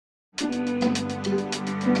Hello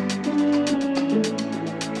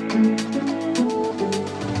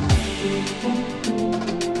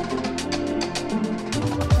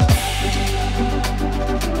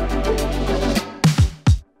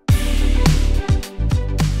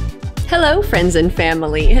friends and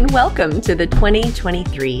family, and welcome to the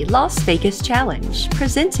 2023 Las Vegas Challenge,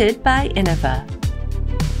 presented by Innova.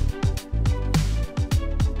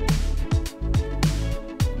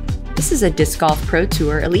 This is a Disc Golf Pro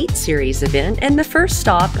Tour Elite Series event and the first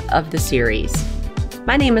stop of the series.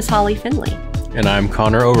 My name is Holly Finley. And I'm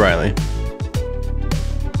Connor O'Reilly.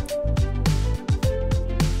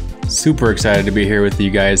 Super excited to be here with you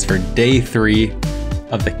guys for day 3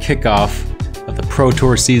 of the kickoff of the Pro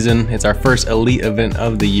Tour season. It's our first elite event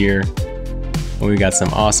of the year. And we got some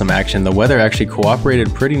awesome action. The weather actually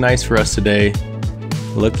cooperated pretty nice for us today.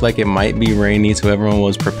 Looked like it might be rainy, so everyone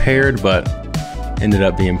was prepared, but ended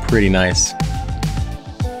up being pretty nice.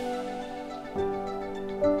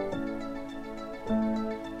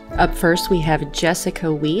 Up first, we have Jessica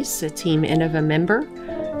Weese, a Team Innova member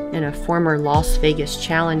and a former Las Vegas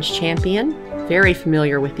Challenge champion. Very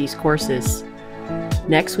familiar with these courses.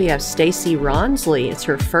 Next, we have Stacy Rawnsley. It's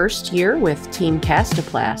her first year with Team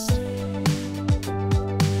Castoplast.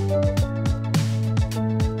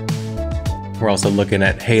 We're also looking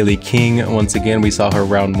at Haley King. Once again, we saw her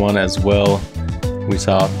round 1 as well. We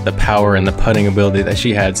saw the power and the putting ability that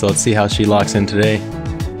she had, so let's see how she locks in today.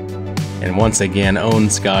 And once again,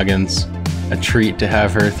 Scoggins. A treat to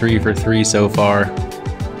have her 3 for 3 so far.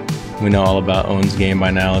 We know all about Owen's game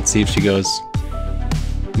by now. Let's see if she goes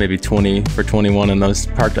maybe 20 for 21 in those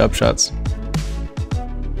parked up shots.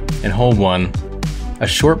 And hole 1, a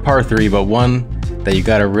short par 3, but one that you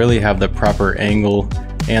gotta really have the proper angle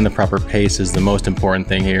and the proper pace is the most important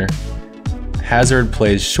thing here. Hazard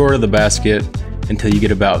plays short of the basket until you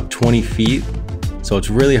get about 20 feet, so it's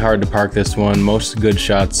really hard to park this one. Most good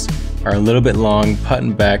shots are a little bit long,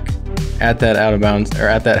 putting back at that out of bounds, or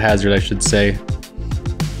at that hazard I should say.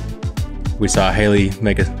 We saw Haley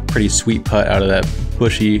make a pretty sweet putt out of that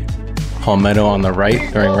bushy palmetto on the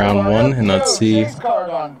right during round 1, and let's see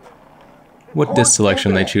what disc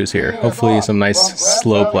selection they choose here. Hopefully some nice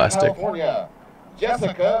slow plastic.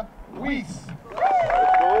 Jessica Weese.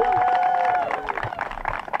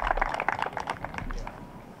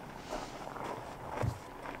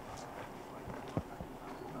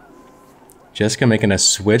 Jessica making a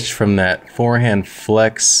switch from that forehand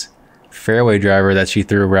flex fairway driver that she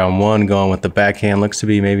threw round 1, going with the backhand. Looks to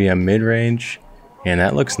be maybe a mid-range, and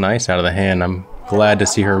that looks nice out of the hand. I'm glad to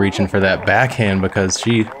see her reaching for that backhand because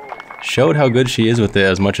she showed how good she is with it,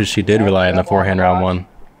 as much as she did rely on the forehand round 1.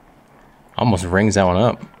 Almost rings that one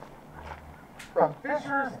up. From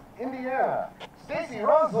Fishers, Indiana, Stacy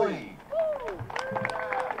Rawnsley.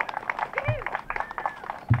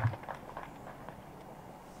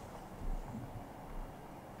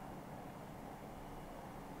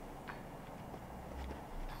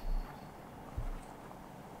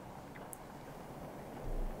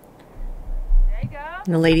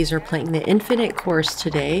 And the ladies are playing the Infinite course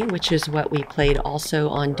today, which is what we played also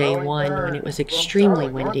on day 1 when it was extremely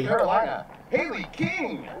windy. Haley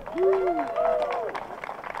King.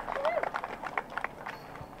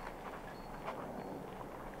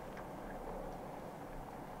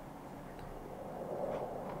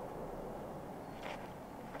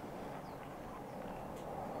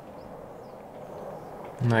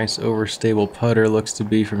 Nice overstable putter looks to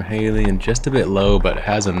be from Haley, and just a bit low, but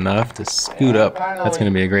has enough to scoot up. That's going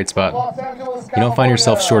to be a great spot. You don't find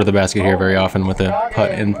yourself short of the basket here very often with a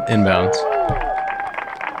putt inbounds.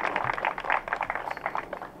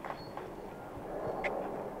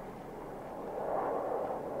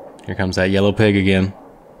 Here comes that yellow pig again.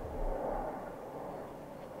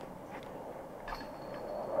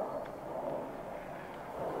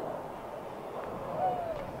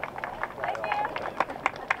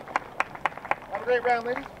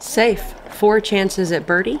 Safe. 4 chances at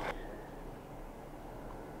birdie.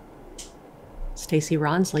 Stacy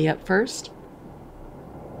Rawnsley up first.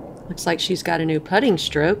 Looks like she's got a new putting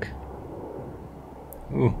stroke.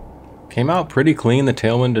 Ooh, came out pretty clean. The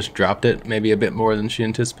tailwind just dropped it maybe a bit more than she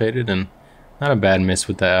anticipated, and not a bad miss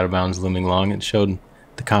with that out of bounds looming long. It showed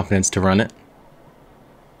the confidence to run it.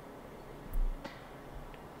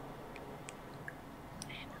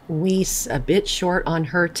 Weese a bit short on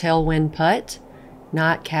her tailwind putt,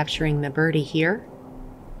 not capturing the birdie here.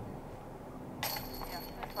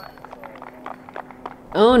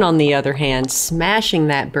 Owen, on the other hand, smashing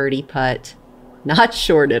that birdie putt, not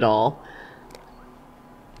short at all.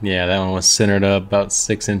 Yeah, that one was centered up about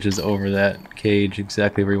 6 inches over that cage,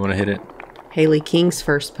 exactly where you want to hit it. Haley King's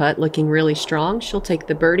first putt looking really strong. She'll take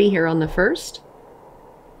the birdie here on the first.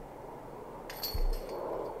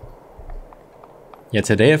 Yeah,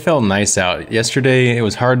 today it felt nice out. Yesterday it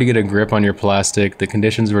was hard to get a grip on your plastic. The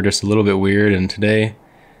conditions were just a little bit weird, and today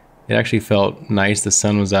it actually felt nice. The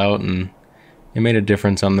sun was out and it made a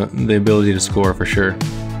difference on the ability to score for sure.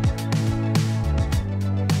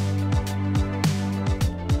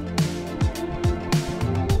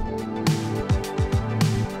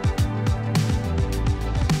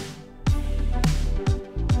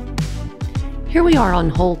 Here we are on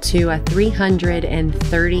hole 2, a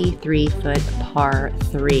 333-foot par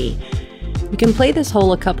 3. You can play this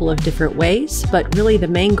hole a couple of different ways, but really the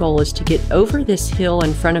main goal is to get over this hill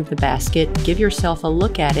in front of the basket, give yourself a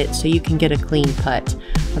look at it so you can get a clean putt.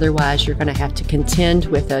 Otherwise, you're going to have to contend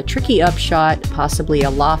with a tricky upshot, possibly a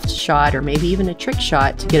loft shot, or maybe even a trick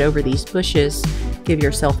shot to get over these bushes, give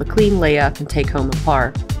yourself a clean layup, and take home a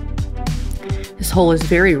par. This hole is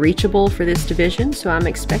very reachable for this division, so I'm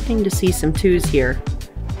expecting to see some 2s here.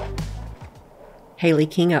 Haley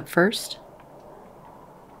King up first.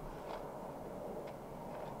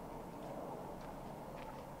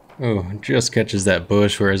 Oh, just catches that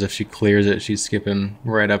bush, whereas if she clears it, she's skipping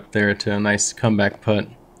right up there to a nice comeback putt.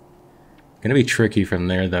 Gonna be tricky from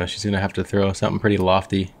there though. She's gonna have to throw something pretty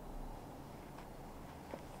lofty.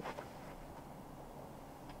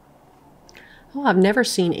 Oh, I've never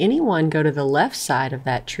seen anyone go to the left side of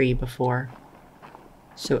that tree before.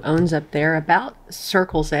 So owns up there about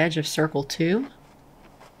circle's edge of circle 2.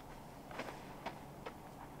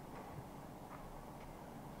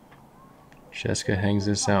 Jessica hangs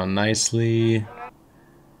this out nicely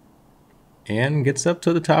and gets up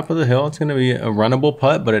to the top of the hill. It's going to be a runnable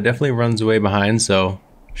putt, but it definitely runs way behind, so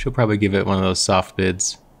she'll probably give it one of those soft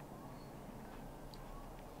bids.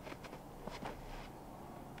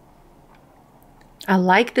 I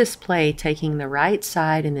like this play, taking the right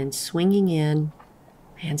side and then swinging in.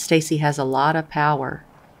 Man, Stacy has a lot of power.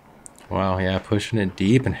 Wow, yeah, pushing it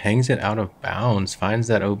deep and hangs it out of bounds. Finds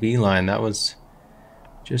that OB line. That was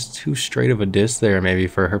just too straight of a disc there maybe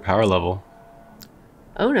for her power level.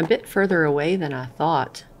 Own a bit further away than I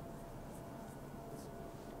thought.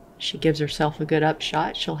 She gives herself a good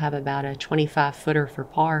upshot. She'll have about a 25-footer for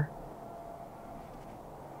par.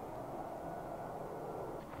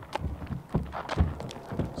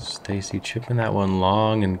 Stacy chipping that one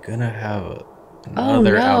long and gonna have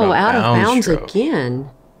another out of bounds stroke. Again.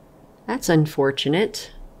 That's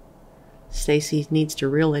unfortunate. Stacy needs to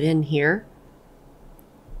reel it in here.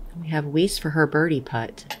 We have Weese for her birdie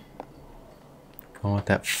putt. Going with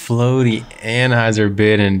that floaty Anheuser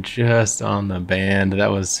bid and just on the band.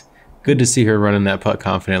 That was good to see her running that putt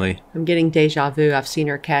confidently. I'm getting deja vu. I've seen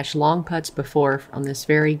her cash long putts before on this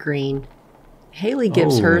very green. Haley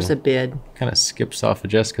gives hers a bid. Kind of skips off of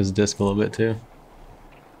Jessica's disc a little bit too.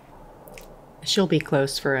 She'll be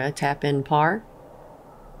close for a tap-in par.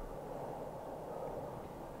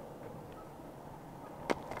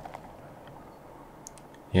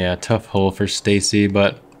 Yeah, tough hole for Stacy,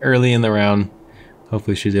 but early in the round,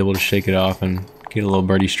 hopefully she's able to shake it off and get a little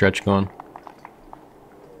birdie stretch going.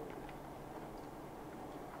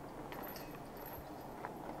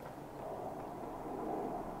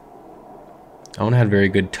 Owen had very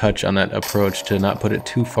good touch on that approach to not put it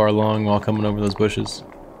too far long while coming over those bushes.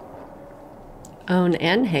 Owen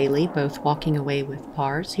and Haley both walking away with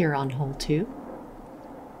pars here on hole 2.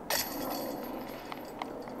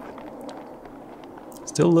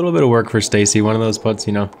 Still a little bit of work for Stacy. One of those putts,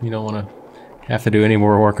 you know, you don't want to have to do any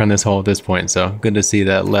more work on this hole at this point. So good to see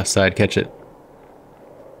that left side catch it.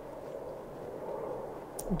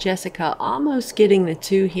 Jessica almost getting the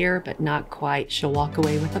 2 here, but not quite. She'll walk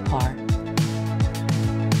away with a par.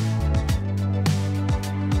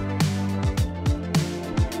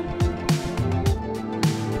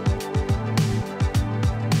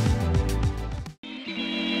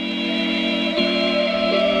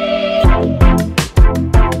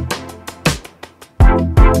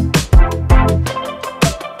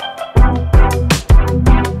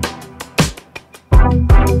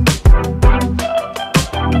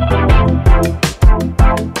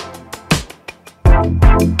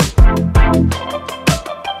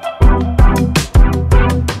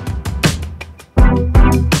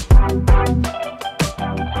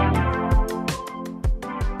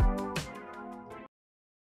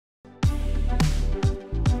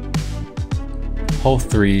 Hole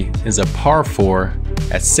 3 is a par 4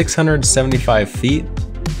 at 675 feet,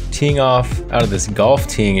 teeing off out of this golf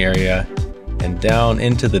teeing area and down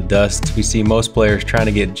into the dust. We see most players trying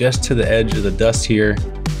to get just to the edge of the dust here.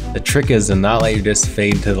 The trick is to not let your disc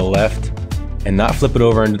fade to the left and not flip it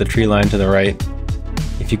over into the tree line to the right.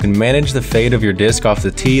 If If you can manage the fade of your disc off the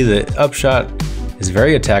tee, the upshot is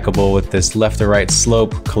very attackable with this left to right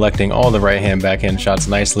slope, collecting all the right hand backhand shots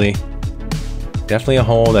nicely. Definitely a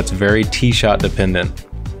hole that's very tee shot dependent.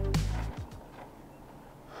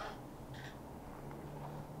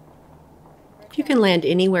 If you can land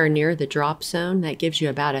anywhere near the drop zone, that gives you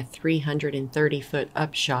about a 330-foot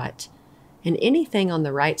upshot. And anything on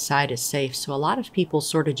the right side is safe, so a lot of people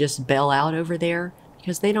sort of just bail out over there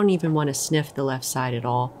because they don't even want to sniff the left side at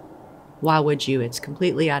all. Why would you? It's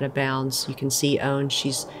completely out of bounds. You can see Own,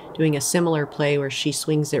 she's doing a similar play where she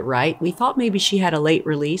swings it right. We thought maybe she had a late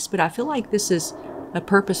release, but I feel like this is a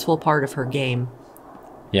purposeful part of her game.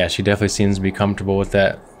 Yeah, she definitely seems to be comfortable with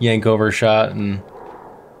that yank over shot and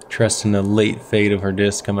trusting the late fade of her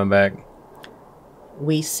disc coming back.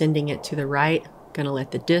 Weese sending it to the right. Gonna let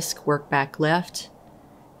the disc work back left.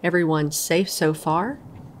 Everyone's safe so far.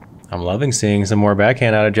 I'm loving seeing some more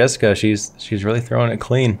backhand out of Jessica. She's really throwing it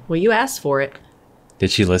clean. Well, you asked for it.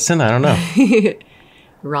 Did she listen? I don't know.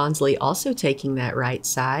 Rawnsley also taking that right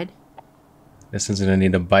side. This one's gonna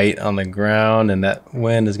need a bite on the ground, and that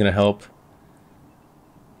wind is gonna help.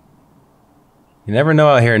 You never know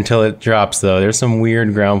out here until it drops, though. There's some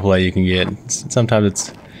weird ground play you can get. Sometimes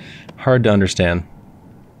it's hard to understand.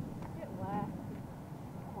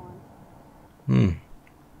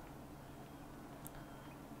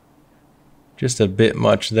 Just a bit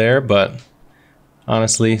much there, but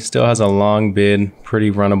honestly, still has a long bid,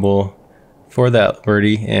 pretty runnable for that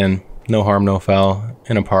birdie, and no harm, no foul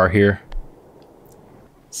in a par here.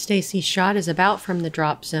 Stacy's shot is about from the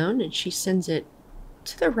drop zone, and she sends it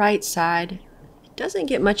to the right side. It doesn't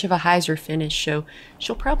get much of a hyzer finish, so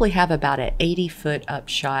she'll probably have about an 80-foot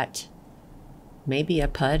upshot. Maybe a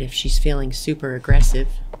putt if she's feeling super aggressive.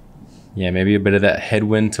 Yeah, maybe a bit of that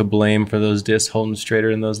headwind to blame for those discs holding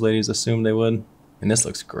straighter than those ladies assumed they would. And this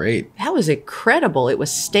looks great. That was incredible. It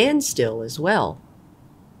was standstill as well.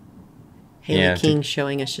 Haley King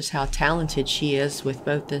showing us just how talented she is with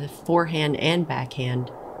both the forehand and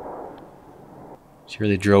backhand. She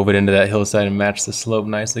really drove it into that hillside and matched the slope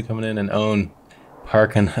nicely coming in, and Own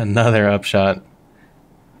parking another upshot.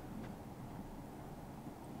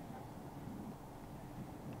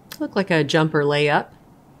 Looked like a jumper layup.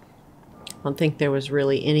 I don't think there was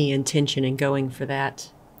really any intention in going for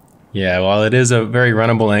that. Yeah, while it is a very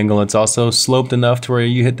runnable angle, it's also sloped enough to where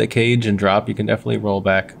you hit the cage and drop, you can definitely roll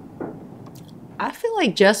back. I feel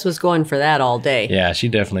like Jess was going for that all day. Yeah, she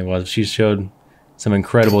definitely was. She showed some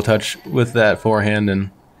incredible touch with that forehand and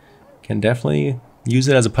can definitely use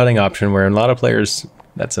it as a putting option where in a lot of players,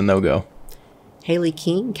 that's a no-go. Haley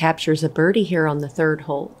King captures a birdie here on the third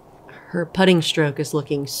hole. Her putting stroke is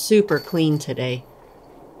looking super clean today.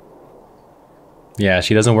 Yeah,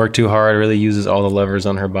 she doesn't work too hard, really uses all the levers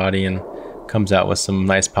on her body and comes out with some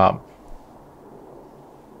nice pop.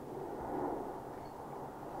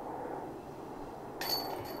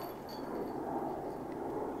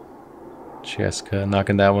 Jessica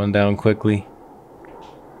knocking that one down quickly.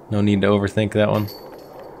 No need to overthink that one.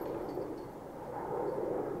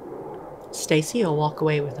 Stacy will walk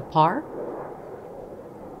away with a par.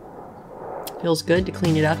 Feels good to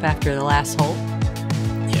clean it up after the last hole.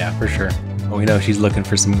 Yeah, for sure. Well, we know she's looking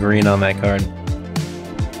for some green on that card.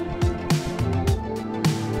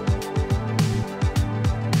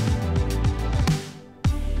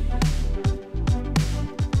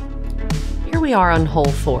 Here we are on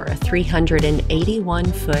hole 4, a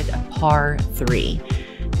 381-foot par 3.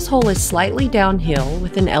 This hole is slightly downhill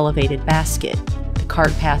with an elevated basket. The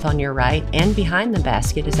cart path on your right and behind the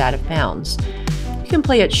basket is out of bounds. You can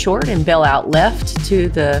play it short and bail out left to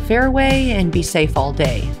the fairway and be safe all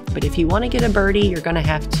day. But if you want to get a birdie, you're going to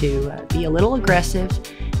have to be a little aggressive,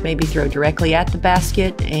 maybe throw directly at the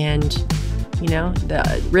basket, and you know, the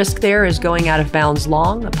risk there is going out of bounds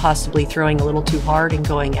long, possibly throwing a little too hard and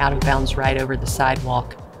going out of bounds right over the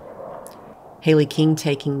sidewalk. Haley King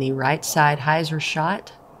taking the right side hyzer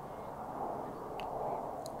shot.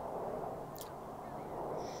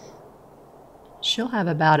 She'll have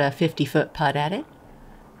about a 50-foot putt at it.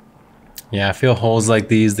 Yeah, I feel holes like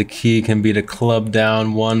these, the key can be to club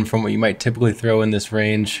down one from what you might typically throw in this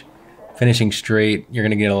range. Finishing straight, you're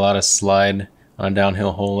going to get a lot of slide on a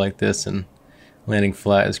downhill hole like this, and landing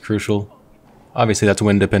flat is crucial. Obviously, that's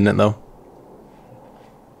wind dependent, though.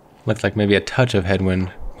 Looks like maybe a touch of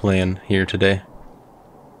headwind playing here today.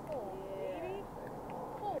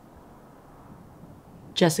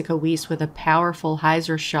 Jessica Weese with a powerful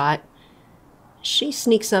hyzer shot. She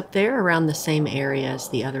sneaks up there around the same area as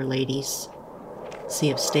the other ladies. See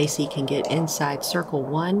if Stacy can get inside circle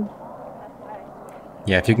 1.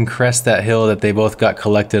 Yeah, if you can crest that hill that they both got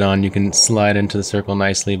collected on, you can slide into the circle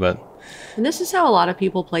nicely, but And this is how a lot of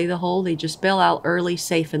people play the hole. They just bail out early,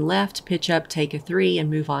 safe and left, pitch up, take a 3, and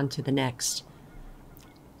move on to the next.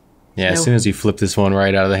 Yeah, as soon as you flip this one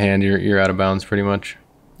right out of the hand, you're out of bounds pretty much.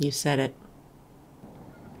 You said it.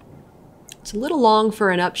 It's a little long for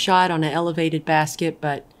an upshot on an elevated basket,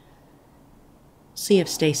 but see if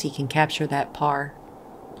Stacy can capture that par.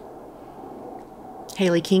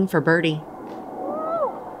 Haley King for birdie.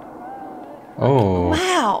 Oh.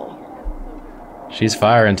 Wow. She's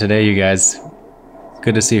firing today, you guys.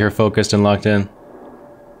 Good to see her focused and locked in.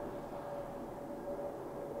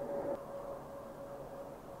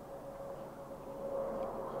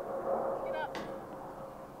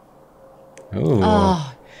 Ooh.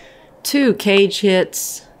 Oh, 2 cage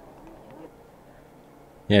hits.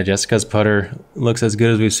 Yeah, Jessica's putter looks as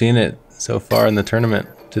good as we've seen it so far in the tournament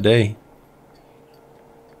today.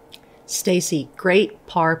 Stacy, great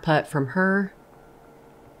par putt from her.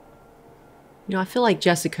 You know, I feel like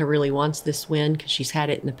Jessica really wants this win because she's had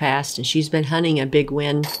it in the past and she's been hunting a big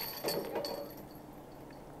win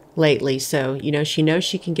lately. So, you know, she knows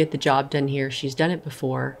she can get the job done here. She's done it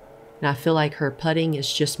before. And I feel like her putting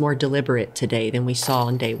is just more deliberate today than we saw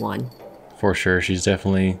on day 1. For sure. She's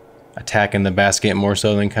definitely attacking the basket more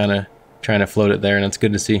so than kind of trying to float it there, and it's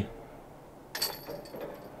good to see.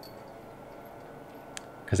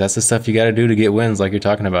 Because that's the stuff you got to do to get wins like you're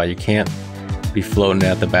talking about. You can't be floating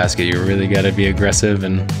at the basket. You really got to be aggressive,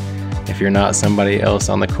 and if you're not, somebody else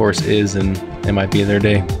on the course is, and it might be their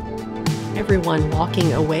day. Everyone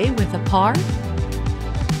walking away with a par.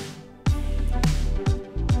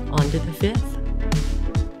 On to the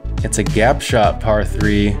 5th. It's a gap shot par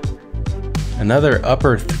 3. Another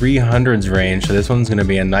upper 300s range, so this one's going to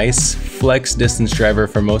be a nice flex distance driver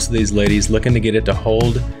for most of these ladies looking to get it to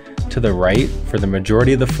hold to the right for the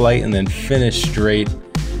majority of the flight and then finish straight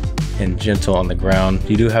and gentle on the ground.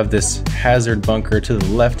 You do have this hazard bunker to the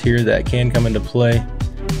left here that can come into play,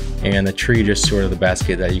 and the tree just short of the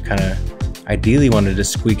basket that you kind of ideally wanted to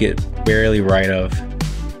squeak it barely right of,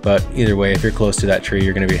 but either way, if you're close to that tree,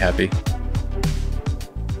 you're going to be happy.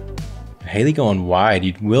 Haley going wide.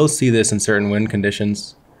 You will see this in certain wind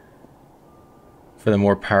conditions for the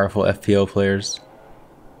more powerful FPO players.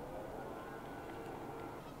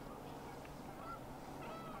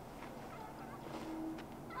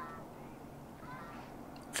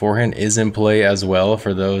 Forehand is in play as well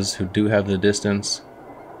for those who do have the distance.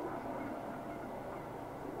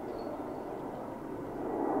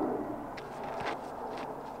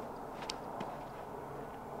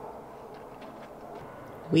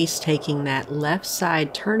 Weese taking that left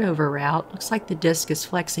side turnover route. Looks like the disc is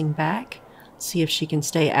flexing back. Let's see if she can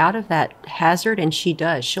stay out of that hazard, and she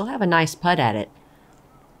does. She'll have a nice putt at it.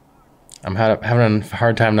 I'm having a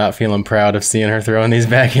hard time not feeling proud of seeing her throwing these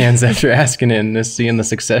backhands after asking it and just seeing the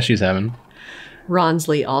success she's having.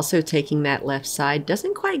 Rawnsley also taking that left side.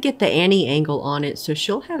 Doesn't quite get the Annie angle on it, so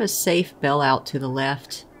she'll have a safe bell out to the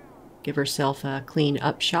left. Give herself a clean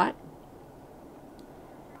upshot.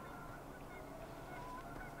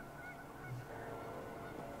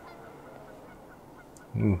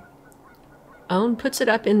 Ooh. Owen puts it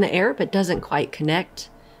up in the air but doesn't quite connect.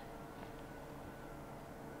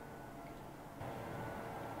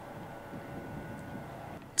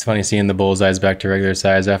 It's funny seeing the bullseyes back to regular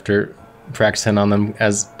size after practicing on them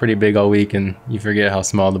as pretty big all week, and you forget how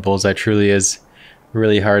small the bullseye truly is.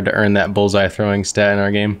 Really hard to earn that bullseye throwing stat in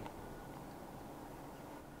our game.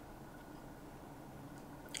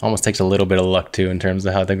 Almost takes a little bit of luck too in terms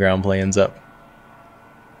of how the ground play ends up.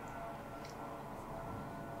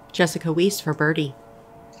 Jessica Weese for birdie.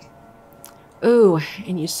 Ooh,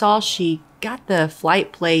 and you saw she got the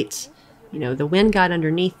flight plate. You know, the wind got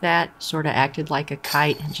underneath that, sort of acted like a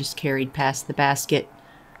kite and just carried past the basket.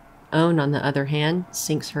 Owen, on the other hand,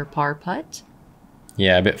 sinks her par putt.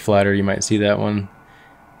 Yeah, a bit flatter. You might see that one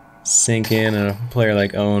sink in. And a player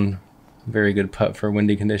like Owen, very good putt for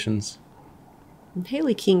windy conditions. And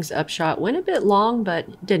Haley King's upshot went a bit long, but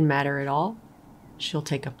it didn't matter at all. She'll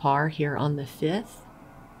take a par here on the 5th.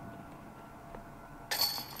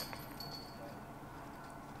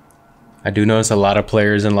 I do notice a lot of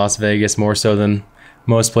players in Las Vegas, more so than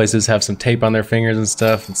most places, have some tape on their fingers and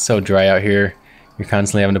stuff. It's so dry out here. You're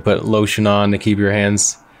constantly having to put lotion on to keep your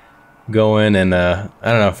hands going. And I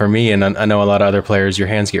don't know, for me, and I know a lot of other players, your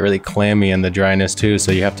hands get really clammy in the dryness too,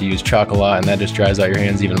 so you have to use chalk a lot, and that just dries out your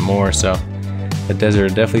hands even more. So the desert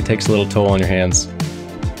definitely takes a little toll on your hands.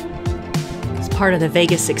 It's part of the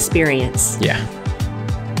Vegas experience. Yeah.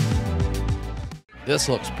 This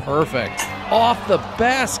looks perfect. Off the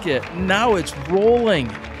basket. Now it's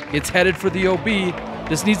rolling. It's headed for the OB.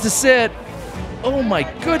 This needs to sit. Oh my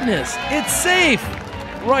goodness. It's safe.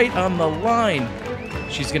 Right on the line.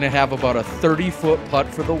 she's going to have about a 30-foot putt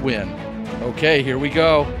for the win. Okay, here we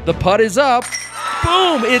go. The putt is up.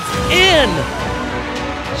 Boom, it's in.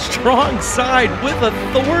 Strong side with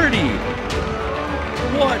authority.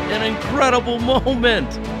 What an incredible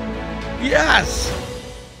moment. Yes.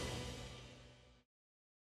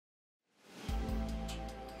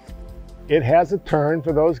 It has a turn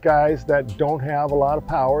for those guys that don't have a lot of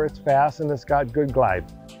power. It's fast and it's got good glide.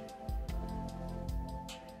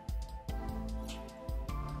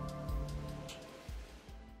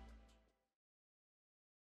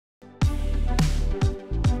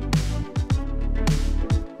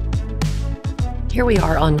 Here we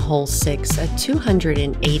are on hole 6, a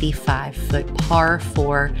 285-foot par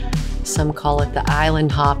 4. Some call it the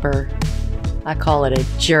island hopper. I call it a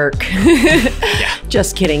jerk. Yeah.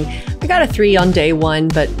 Just kidding. I got a 3 on day 1,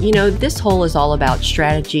 but you know, this hole is all about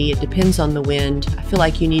strategy. It depends on the wind. I feel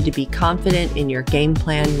like you need to be confident in your game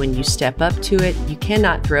plan when you step up to it. You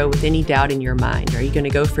cannot throw with any doubt in your mind. Are you going to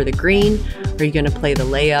go for the green, or are you going to play the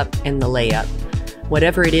layup and the layup?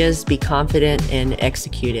 Whatever it is, be confident and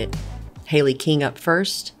execute it. Hailey King up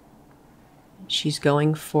first. She's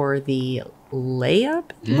going for the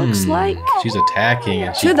layup, looks like. She's attacking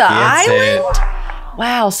and she to the gets island? it.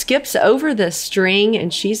 Wow, skips over the string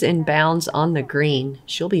and she's in bounds on the green.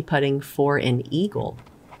 She'll be putting for an eagle.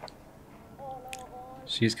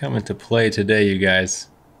 She's coming to play today, you guys.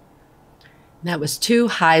 That was too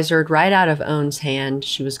hyzered right out of Owen's hand.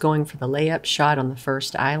 She was going for the layup shot on the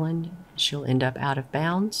first island. She'll end up out of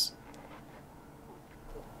bounds.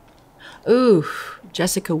 Ooh,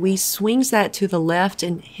 Jessica Weese swings that to the left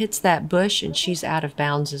and hits that bush, and she's out of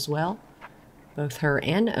bounds as well. Both her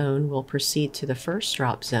and Owen will proceed to the first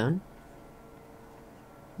drop zone.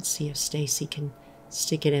 Let's see if Stacy can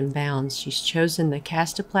stick it in bounds. She's chosen the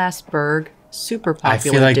Castoplast Berg, super popular disc.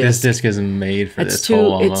 I feel like this disc is made for this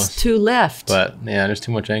hole almost. It's too left. But yeah, there's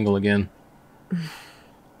too much angle again.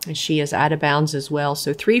 And she is out of bounds as well.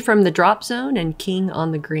 So 3 from the drop zone and King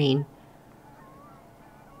on the green.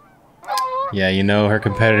 Yeah, you know, her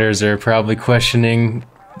competitors are probably questioning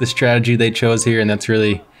the strategy they chose here, and that's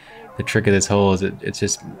really the trick of this hole, is it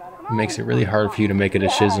just makes it really hard for you to make a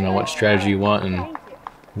decision on what strategy you want, and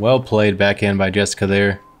well played backhand by Jessica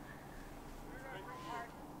there.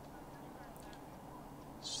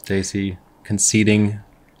 Stacy conceding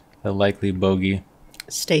the likely bogey.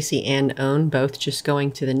 Stacy and Owen both just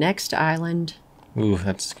going to the next island. Ooh,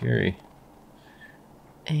 that's scary.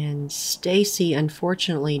 And Stacy,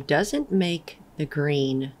 unfortunately, doesn't make the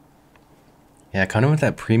green. Yeah, kind of with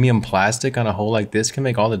that premium plastic on a hole like this can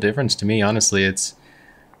make all the difference to me, honestly. It's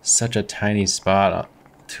such a tiny spot.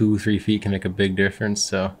 2-3 feet can make a big difference,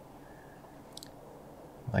 so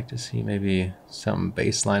I'd like to see maybe some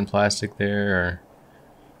baseline plastic there, or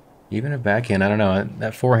even a backhand. I don't know.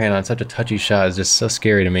 That forehand on such a touchy shot is just so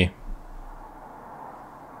scary to me.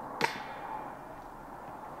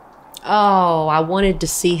 Oh, I wanted to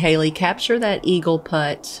see Hailey capture that eagle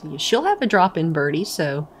putt. She'll have a drop-in birdie,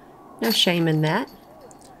 so no shame in that.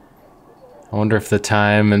 I wonder if the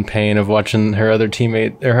time and pain of watching her other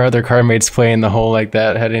teammate or her other card mates play in the hole like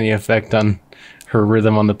that had any effect on her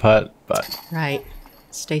rhythm on the putt. But right.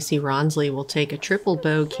 Stacy Rawnsley will take a triple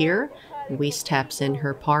bogey here. Weese taps in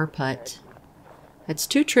her par putt. That's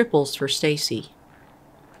 2 triples for Stacy.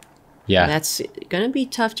 yeah, That's going to be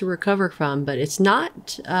tough to recover from, but it's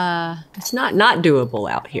not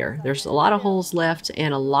doable out here. There's a lot of holes left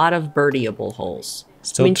and a lot of birdieable holes.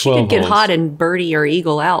 still I mean, she 12 could get holes. hot and birdie or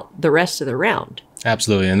eagle out the rest of the round.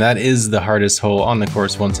 Absolutely, and that is the hardest hole on the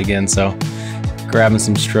course once again. So grabbing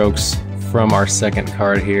some strokes from our second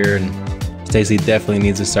card here, and Stacy definitely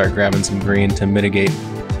needs to start grabbing some green to mitigate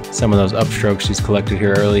some of those upstrokes she's collected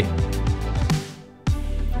here early.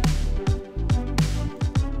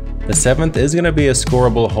 The 7th is going to be a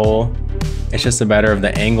scoreable hole. It's just a matter of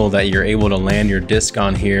the angle that you're able to land your disc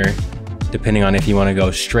on here, depending on if you want to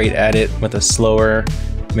go straight at it with a slower,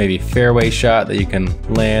 maybe fairway shot that you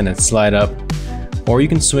can land and slide up, or you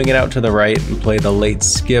can swing it out to the right and play the late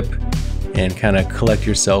skip and kind of collect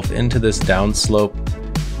yourself into this downslope.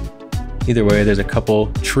 Either way, there's a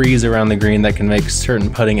couple trees around the green that can make certain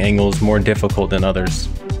putting angles more difficult than others.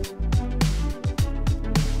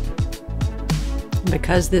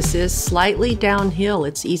 Because this is slightly downhill,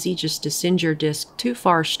 it's easy just to send your disc too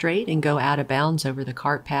far straight and go out of bounds over the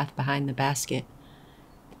cart path behind the basket.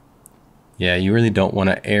 Yeah, you really don't want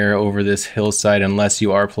to air over this hillside unless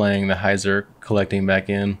you are playing the hyzer collecting back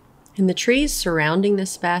in. And the trees surrounding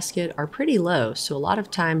this basket are pretty low, so a lot of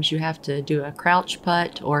times you have to do a crouch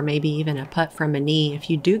putt or maybe even a putt from a knee if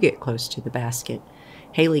you do get close to the basket.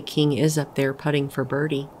 Hailey King is up there putting for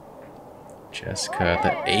birdie. Jessica at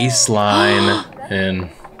the ace line. And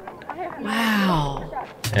Wow.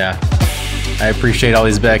 yeah, I appreciate all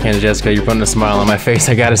these backhands, Jessica. You're putting a smile on my face,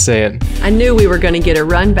 I gotta say it. I knew we were going to get a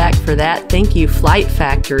run back for that. Thank you, Flight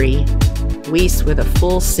Factory. Weese with a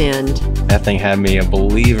full send. That thing had me a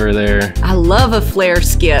believer there. I love a flare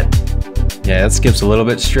skip. Yeah, that skips a little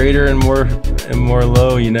bit straighter and more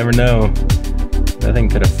low. You never know. That thing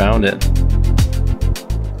could have found it.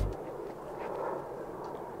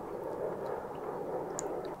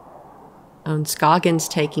 Scoggins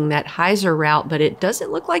taking that hyzer route, but it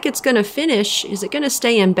doesn't look like it's going to finish. Is it going to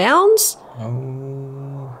stay in bounds?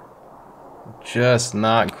 Oh, just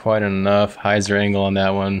not quite enough hyzer angle on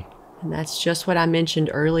that one. And that's just what I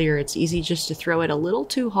mentioned earlier. It's easy just to throw it a little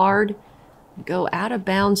too hard. Go out of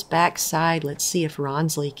bounds backside. Let's see if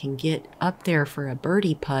Rawnsley can get up there for a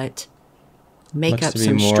birdie putt. Make up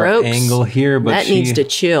some strokes. Angle here, but that needs to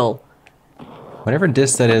chill. Whatever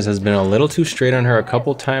disc that is has been a little too straight on her a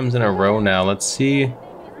couple times in a row now. Let's see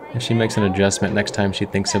if she makes an adjustment next time she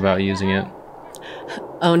thinks about using it.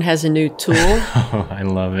 Owen has a new tool. Oh, I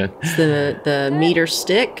love it. It's the meter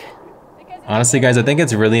stick. Honestly, guys, I think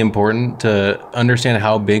it's really important to understand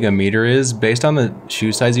how big a meter is. Based on the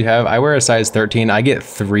shoe size you have, I wear a size 13. I get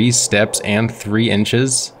 3 steps and 3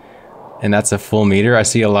 inches, and that's a full meter. I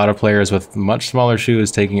see a lot of players with much smaller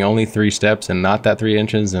shoes taking only 3 steps and not that 3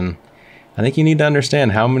 inches, and I think you need to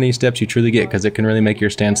understand how many steps you truly get, because it can really make your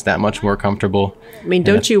stance that much more comfortable. I mean,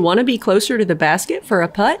 don't you want to be closer to the basket for a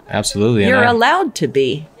putt? Absolutely. You're allowed to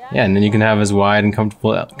be. Yeah, and then you can have as wide and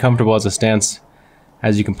comfortable as a stance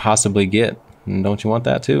as you can possibly get. And don't you want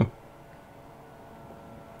that too?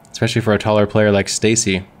 Especially for a taller player like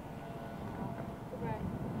Stacy.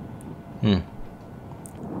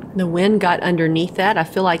 The wind got underneath that. I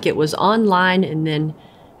feel like it was on line, and then,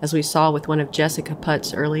 as we saw with one of Jessica's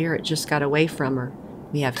putts earlier, it just got away from her.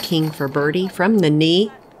 We have king for birdie from the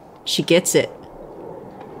knee. She gets it.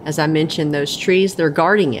 As I mentioned, those trees, they're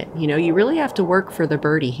guarding it. You know, you really have to work for the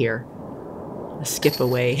birdie here. A skip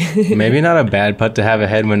away. Maybe not a bad putt to have a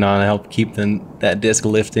headwind on to help keep that disc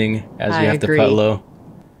lifting as you have to putt low.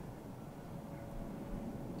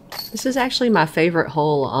 This is actually my favorite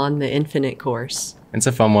hole on the Infinite course. It's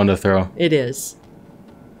a fun one to throw. It is.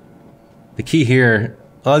 The key here,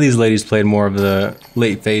 a lot of these ladies played more of the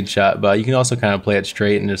late fade shot, but you can also kind of play it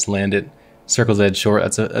straight and just land it circle's edge short.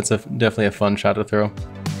 That's definitely a fun shot to throw.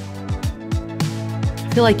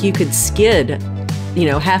 I feel like you could skid, you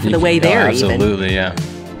know, half of the way there. Absolutely, yeah.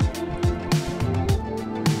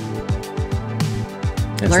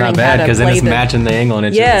 It's Learning not bad because then it's matching the angle, and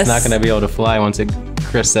it's not going to be able to fly once it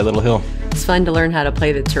crests that little hill. It's fun to learn how to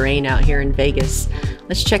play the terrain out here in Vegas.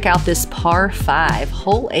 Let's check out this par 5,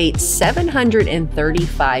 hole 8,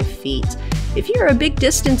 735 feet. If you're a big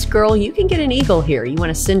distance girl, you can get an eagle here. You want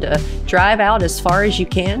to send a drive out as far as you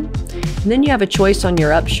can, and then you have a choice on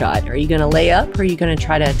your upshot. Are you going to lay up, or are you going to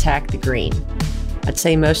try to attack the green? I'd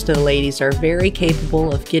say most of the ladies are very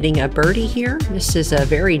capable of getting a birdie here. This is a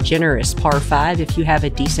very generous par 5 if you have a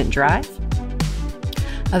decent drive.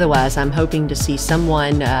 Otherwise, I'm hoping to see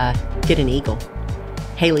someone get an eagle.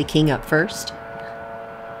 Haley King up first.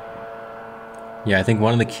 Yeah, I think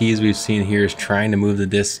one of the keys we've seen here is trying to move the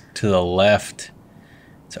disc to the left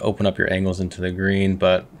to open up your angles into the green,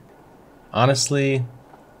 but honestly,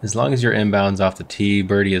 as long as you're inbounds off the tee,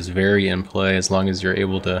 birdie is very in play as long as you're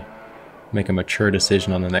able to make a mature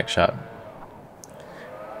decision on the next shot.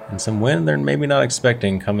 And some wind they're maybe not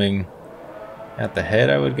expecting coming at the head,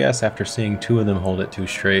 I would guess, after seeing 2 of them hold it too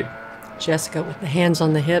straight. Jessica with the hands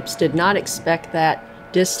on the hips did not expect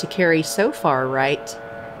that disc to carry so far right.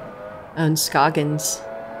 On Scoggins.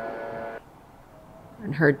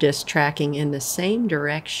 And her disc tracking in the same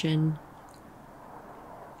direction.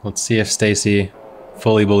 Let's see if Stacy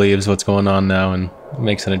fully believes what's going on now and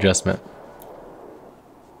makes an adjustment.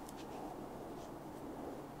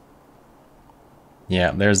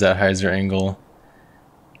 Yeah, there's that hyzer angle.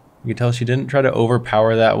 You can tell she didn't try to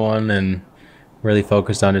overpower that one and really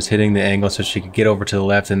focused on just hitting the angle so she could get over to the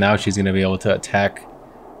left, and now she's going to be able to attack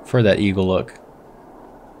for that eagle look.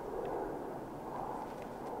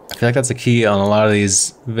 I feel like that's a key on a lot of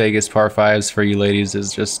these Vegas par 5s for you ladies,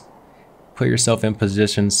 is just put yourself in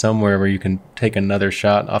position somewhere where you can take another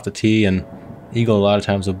shot off the tee, and eagle a lot of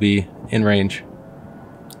times will be in range.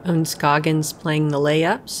 Scoggins playing the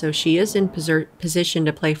layup, so she is in position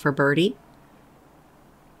to play for birdie.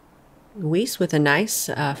 Weese with a nice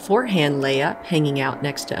forehand layup hanging out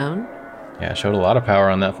next to Owen. Yeah, showed a lot of power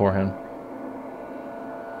on that forehand.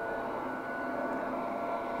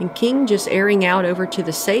 And King just airing out over to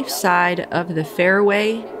the safe side of the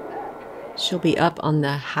fairway. She'll be up on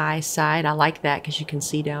the high side. I like that because you can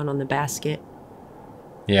see down on the basket.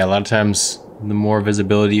 Yeah, a lot of times the more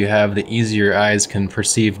visibility you have, the easier your eyes can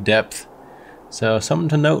perceive depth. So something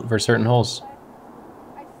to note for certain holes.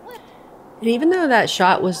 And even though that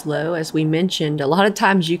shot was low, as we mentioned, a lot of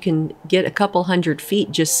times you can get a couple 100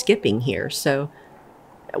 feet just skipping here. So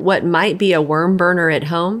what might be a worm burner at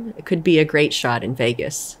home, it could be a great shot in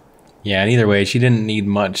Vegas. Yeah, and either way, she didn't need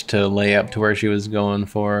much to lay up to where she was going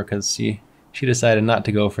for, because she decided not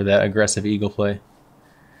to go for that aggressive eagle play.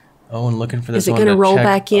 Oh, and looking for this one. Is it going to roll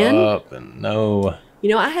back in? Up, and no. You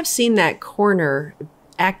know, I have seen that corner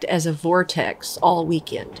act as a vortex all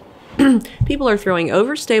weekend. People are throwing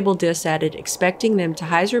overstable discs at it, expecting them to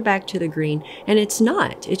hyzer back to the green, and it's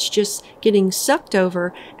not. It's just getting sucked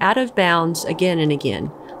over, out of bounds again and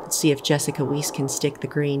again. Let's see if Jessica Weese can stick the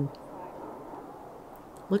green.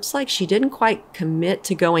 Looks like she didn't quite commit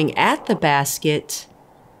to going at the basket.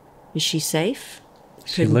 Is she safe?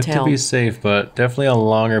 She looked to be safe, but definitely a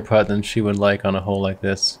longer putt than she would like on a hole like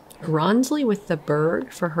this. Rawnsley with the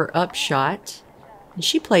bird for her upshot. And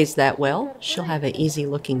she plays that well. She'll have an easy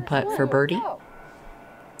looking putt for birdie.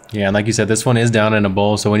 Yeah, and like you said, this one is down in a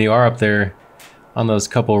bowl, so when you are up there on those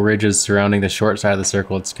couple ridges surrounding the short side of the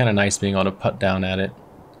circle, it's kind of nice being able to putt down at it.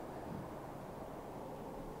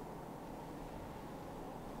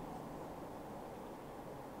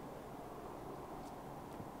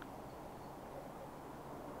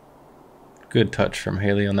 Good touch from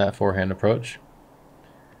Haley on that forehand approach.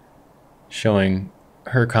 Showing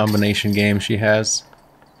her combination game she has.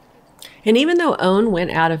 And even though Owen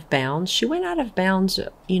went out of bounds, she went out of bounds,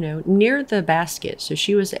 you know, near the basket. So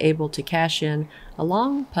she was able to cash in a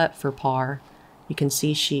long putt for par. You can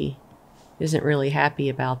see she isn't really happy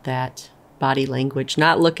about that. Body language,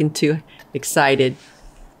 not looking too excited.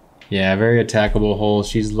 Yeah, very attackable hole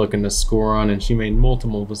she's looking to score on, and she made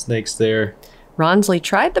multiple mistakes there. Rawnsley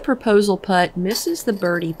tried the proposal putt, misses the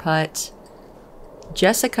birdie putt.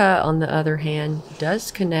 Jessica, on the other hand, does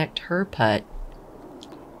connect her putt.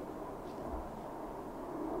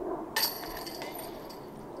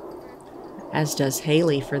 As does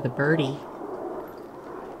Haley for the birdie.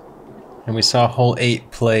 And we saw hole 8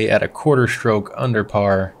 play at a quarter stroke under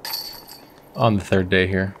par on the third day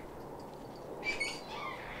here.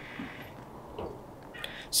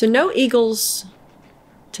 So no eagles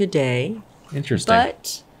today. Interesting.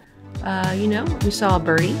 But, you know, we saw a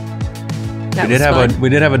birdie. We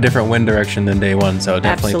did have a different wind direction than day one, so it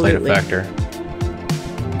definitely played a factor.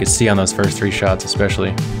 You could see on those first 3 shots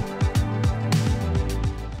especially.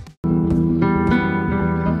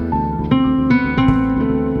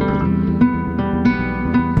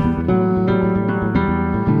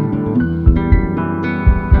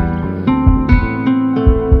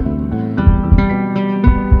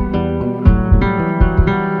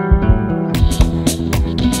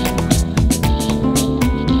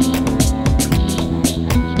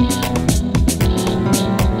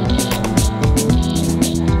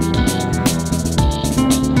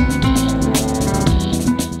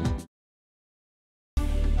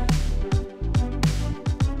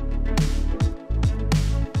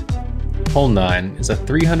 Hole 9 is a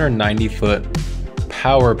 390-foot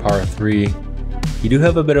power par 3. You do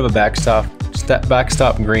have a bit of a backstop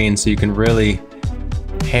green, so you can really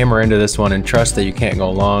hammer into this one and trust that you can't go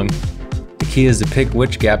long. The key is to pick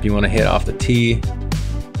which gap you want to hit off the tee,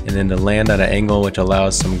 and then to land at an angle which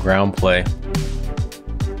allows some ground play.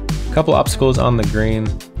 A couple obstacles on the green,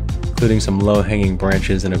 including some low-hanging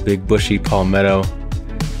branches and a big bushy palmetto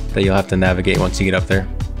that you'll have to navigate once you get up there.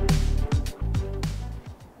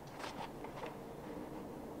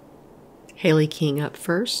 Haley King up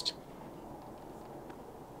first.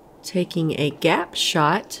 Taking a gap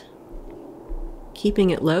shot. Keeping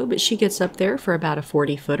it low, but she gets up there for about a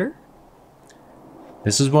 40-footer.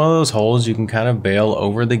 This is one of those holes you can kind of bail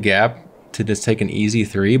over the gap to just take an easy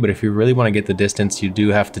 3, but if you really want to get the distance, you do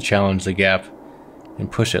have to challenge the gap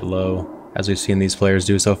and push it low, as we've seen these players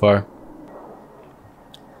do so far.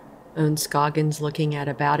 Scoggins looking at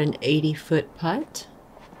about an 80-foot putt.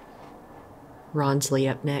 Rawnsley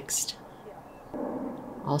up next.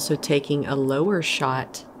 Also taking a lower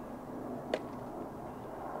shot.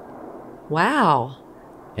 Wow.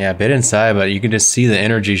 Yeah, a bit inside, but you can just see the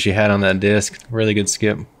energy she had on that disc. Really good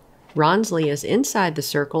skip. Rawnsley is inside the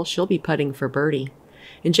circle. She'll be putting for birdie.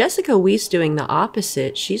 And Jessica Weese doing the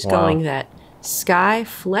opposite. She's going that sky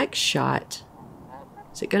flex shot.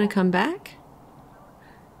 Is it going to come back?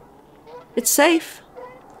 It's safe.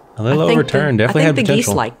 A little overturned. Definitely had potential. I think the geese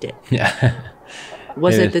liked it. Yeah.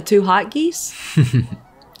 Was it the 2 hot geese?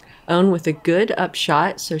 Own with a good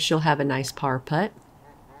upshot, so she'll have a nice par putt.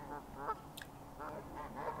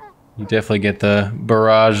 You definitely get the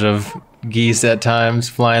barrage of geese at times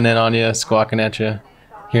flying in on you, squawking at you.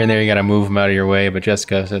 Here and there you gotta move them out of your way, but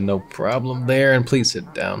Jessica said no problem there, and please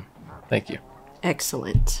sit down. Thank you.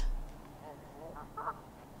 Excellent.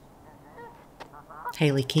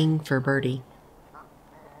 Haley King for birdie.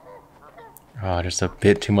 Oh, just a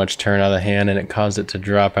bit too much turn out of the hand, and it caused it to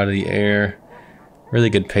drop out of the air. Really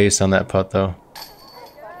good pace on that putt, though.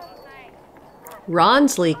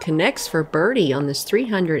 Rawnsley connects for birdie on this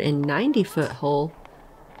 390-foot hole.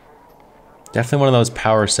 Definitely one of those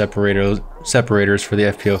power separators for the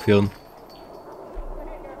FPO field.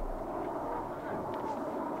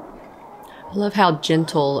 I love how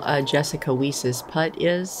gentle Jessica Weese's putt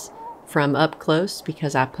is from up close,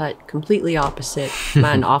 because I putt completely opposite.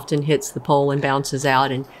 Mine often hits the pole and bounces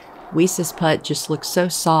out, and Weese's putt just looks so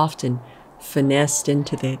soft and finessed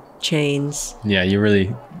into the chains. Yeah, you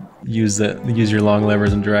really use your long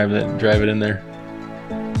levers and drive it in there.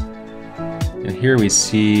 And here we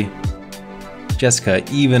see Jessica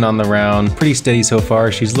even on the round, pretty steady so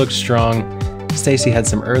far. She's looked strong. Stacy had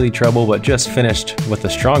some early trouble, but just finished with a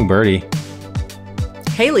strong birdie.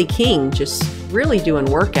 Haley King just really doing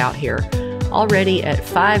work out here. Already at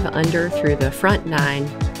 5 under through the front 9.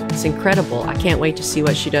 It's incredible. I can't wait to see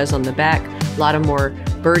what she does on the back. A lot of more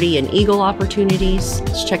birdie and eagle opportunities.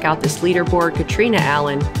 Let's check out this leaderboard. Katrina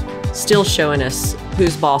Allen still showing us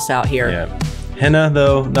who's boss out here. Yeah. Henna,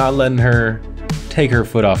 though, not letting her take her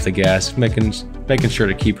foot off the gas, making sure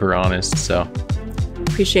to keep her honest. So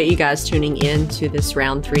appreciate you guys tuning in to this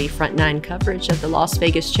round 3 front 9 coverage of the Las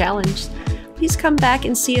Vegas Challenge. Please come back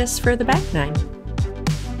and see us for the back 9.